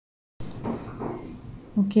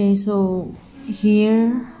Okay, so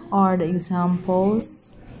here are the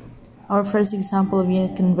examples. Our first example of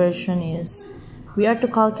unit conversion is we are to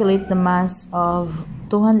calculate the mass of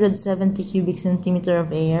 270 cubic centimeter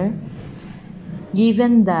of air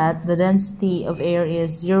given that the density of air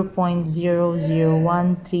is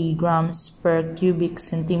 0.0013 grams per cubic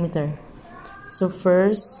centimeter. So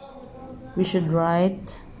first we should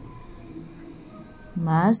write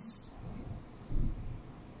mass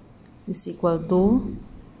is equal to,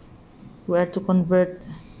 we are to convert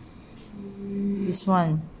this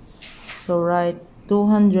one, so write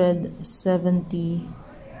 270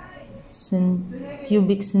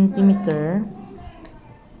 cubic centimeter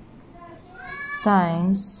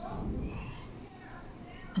times,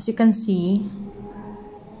 as you can see,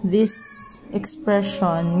 this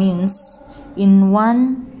expression means in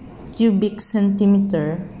 1 cubic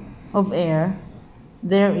centimeter of air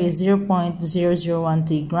there is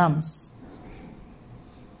 0.0013 grams.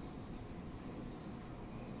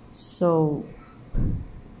 So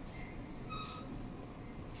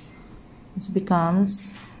this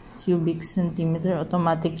becomes cubic centimeter.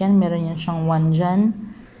 Automatic yan. Meron yan siyang 1 dyan.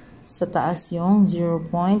 Sa taas yung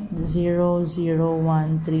 0.0013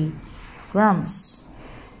 grams.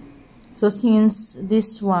 So since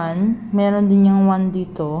this one, meron din yung 1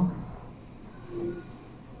 dito,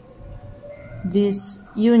 this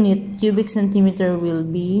unit, cubic centimeter, will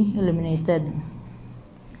be eliminated.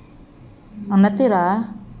 Ang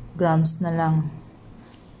natira, grams na lang.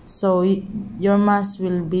 So, your mass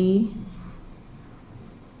will be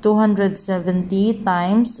 270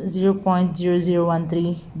 times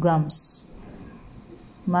 0.0013 grams.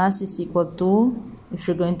 Mass is equal to, if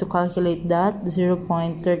you're going to calculate that,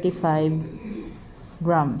 0.35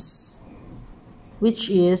 grams, which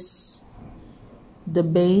is the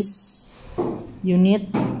base unit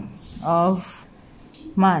of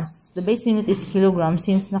mass. The base unit is kilogram.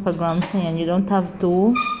 Since naka-grams na yan, you don't have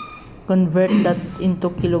to convert that into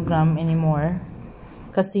kilogram anymore.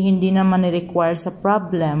 Kasi hindi naman i-require sa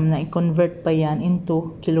problem na i-convert pa yan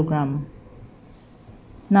into kilogram.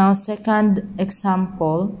 Now, second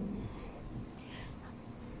example,